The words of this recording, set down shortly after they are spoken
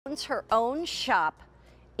owns her own shop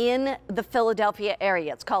in the Philadelphia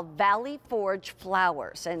area. It's called Valley Forge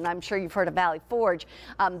Flowers, and I'm sure you've heard of Valley Forge.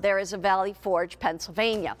 There is a Valley Forge,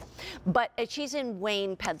 Pennsylvania, but she's in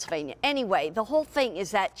Wayne, Pennsylvania. Anyway, the whole thing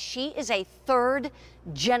is that she is a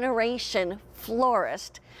third-generation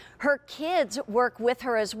florist. Her kids work with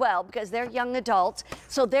her as well because they're young adults,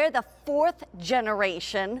 so they're the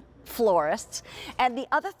fourth-generation florists. And the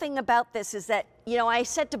other thing about this is that, you know, I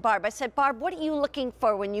said to Barb, Barb, what are you looking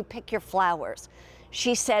for when you pick your flowers?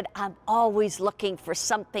 She said, I'm always looking for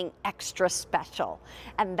something extra special.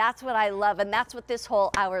 And that's what I love, and that's what this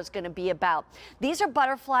whole hour is going to be about. These are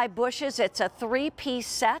butterfly bushes. It's a 3-piece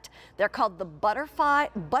set. They're called the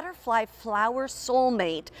Butterfly Flower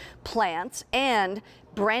Soulmate plants, and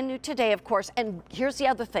brand new today, of course. And here's the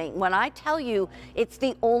other thing. When I tell you it's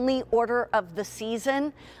the only order of the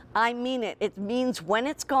season, I mean it. It means when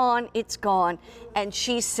it's gone, it's gone. And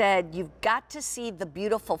she said, you've got to see the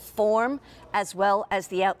beautiful form as well as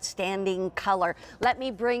the outstanding color. Let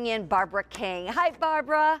me bring in Barbara King. Hi,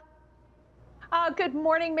 Barbara. Good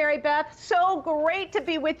morning, Mary Beth. So great to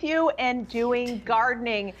be with you and doing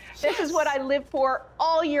gardening. This is what I live for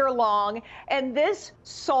all year long. And this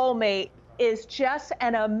Soulmate is just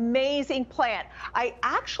an amazing plant. I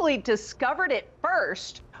actually discovered it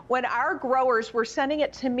first when our growers were sending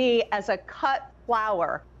it to me as a cut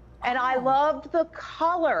flower. And I loved the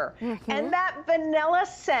color. And that vanilla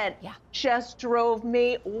scent just drove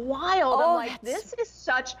me wild. I'm like, this is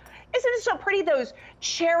such, isn't it so pretty, those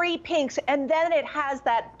cherry pinks, and then it has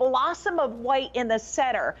that blossom of white in the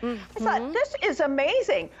center. I thought, this is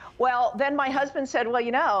amazing. Well, then my husband said, well,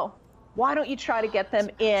 you know, why don't you try to get them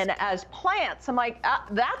in as plants? I'm like,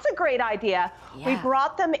 that's a great idea. We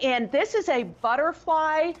brought them in. This is a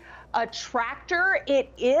butterfly attractor.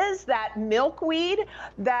 It is that milkweed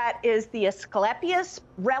that is the Asclepias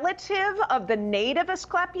relative of the native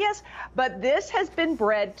Asclepias, but this has been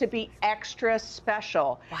bred to be extra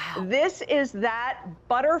special. This is that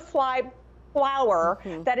butterfly flower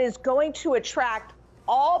that is going to attract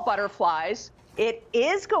all butterflies. It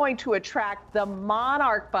is going to attract the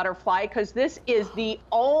monarch butterfly because this is the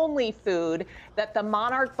only food that the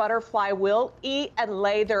monarch butterfly will eat and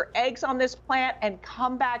lay their eggs on this plant and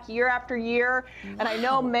come back year after year. And I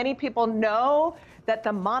know many people know that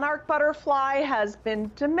the monarch butterfly has been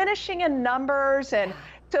diminishing in numbers. And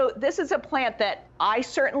so this is a plant that I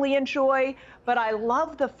certainly enjoy, but I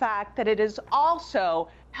love the fact that it is also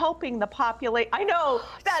helping the population. I know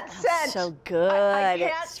that scent. So good.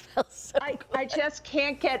 I just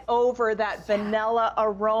can't get over that vanilla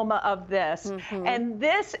aroma of this. And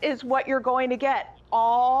this is what you're going to get.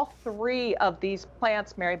 All 3 of these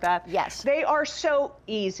plants, Mary Beth. Yes. They are so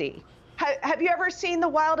easy. Have you ever seen the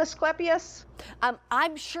wild Asclepias?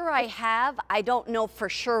 I'm sure I have. I don't know for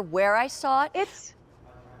sure where I saw it.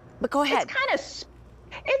 But go ahead. It's kind of,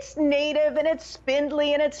 it's native and it's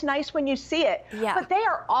spindly and it's nice when you see it. But they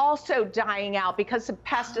are also dying out because of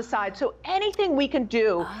pesticides. So anything we can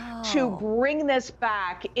do to bring this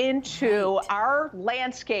back into our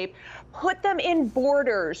landscape, put them in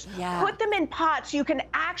borders, put them in pots. You can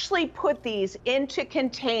actually put these into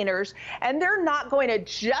containers, and they're not going to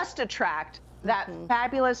just attract that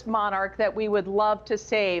fabulous monarch that we would love to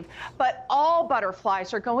save, but all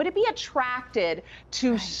butterflies are going to be attracted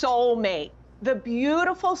to Soulmate. The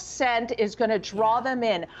beautiful scent is going to draw them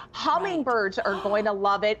in. Hummingbirds are going to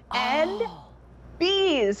love it, and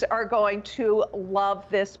bees are going to love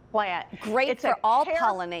this plant. Great for all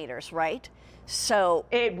pollinators, right? So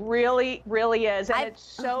it really, really is, and it's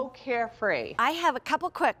so carefree. I have a couple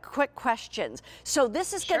quick questions. So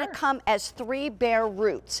this is going to come as 3 bare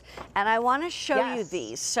roots, and I want to show you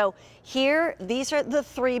these. So here, these are the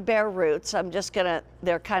 3 bare roots. I'm just gonna,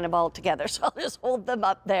 they're kind of all together, so I'll just hold them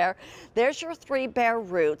up there. There's your 3 bare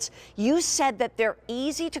roots. You said that they're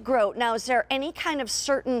easy to grow. Now, is there any kind of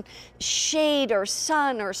certain shade or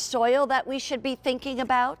sun or soil that we should be thinking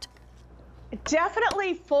about?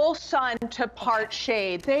 Definitely full sun to part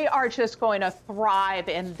shade. They are just going to thrive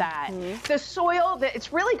in that. The soil,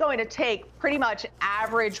 it's really going to take pretty much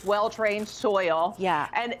average, well-drained soil.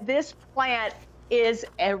 And this plant is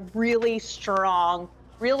a really strong,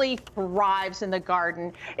 really thrives in the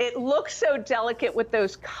garden. It looks so delicate with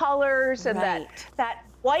those colors and that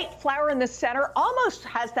white flower in the center almost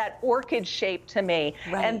has that orchid shape to me.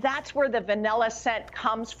 And that's where the vanilla scent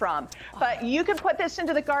comes from. But you can put this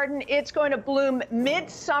into the garden. It's going to bloom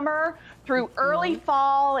midsummer through early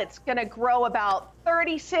fall. It's going to grow about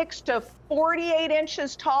 36 to 48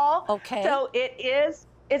 inches tall. So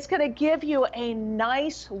it's going to give you a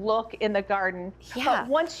nice look in the garden. But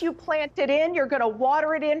once you plant it in, you're going to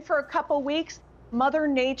water it in for a couple weeks. Mother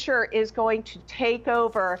Nature is going to take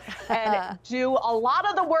over and do a lot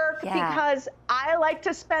of the work because I like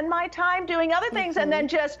to spend my time doing other things and then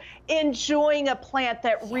just enjoying a plant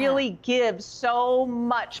that really gives so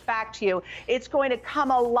much back to you. It's going to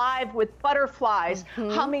come alive with butterflies,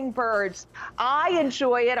 hummingbirds. I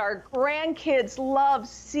enjoy it. Our grandkids love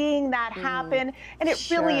seeing that happen. And it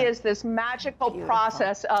really is this magical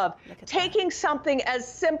process of taking something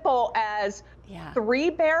as simple as 3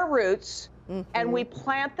 bare roots, and we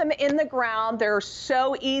plant them in the ground. They're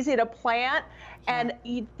so easy to plant. And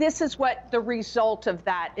this is what the result of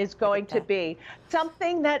that is going to be.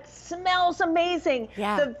 Something that smells amazing.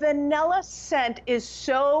 The vanilla scent is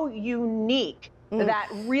so unique that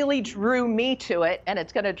really drew me to it. And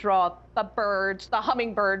it's going to draw the birds, the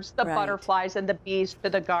hummingbirds, the butterflies, and the bees to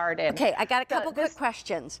the garden. Okay, I got a couple quick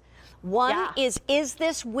questions. One is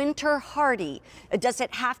this winter hardy? Does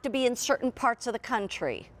it have to be in certain parts of the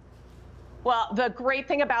country? Well, the great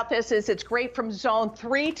thing about this is it's great from zone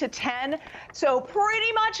 3 to 10. So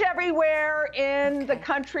pretty much everywhere in the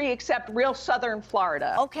country except real southern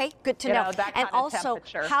Florida. Okay, good to know. That and kind of also,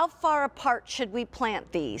 temperature. how far apart should we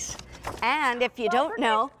plant these? And if you don't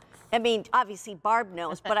know, I mean, obviously Barb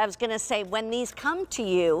knows, but I was going to say when these come to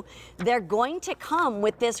you, they're going to come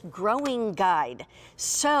with this growing guide.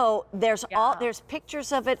 So there's there's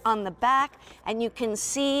pictures of it on the back, and you can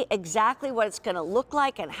see exactly what it's going to look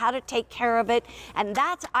like and how to take care of it. And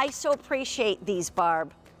I so appreciate these,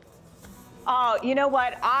 Barb. Oh, you know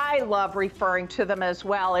what? I love referring to them as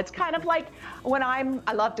well. It's kind of like when I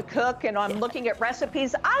love to cook and I'm looking at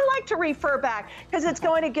recipes, I like to refer back because it's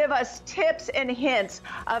going to give us tips and hints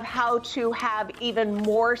of how to have even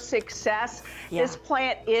more success. This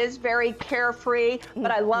plant is very carefree, but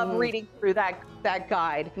I love reading through that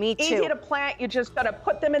guide. Me too. Easy to plant. You just got to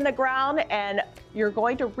put them in the ground and you're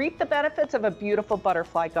going to reap the benefits of a beautiful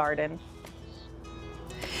butterfly garden.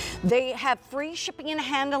 They have free shipping and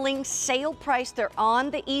handling, sale price. They're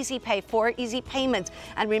on the Easy Pay, 4 easy payments.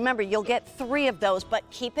 And remember, you'll get 3 of those, but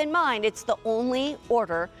keep in mind, it's the only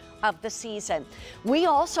order of the season. We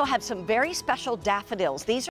also have some very special daffodils. These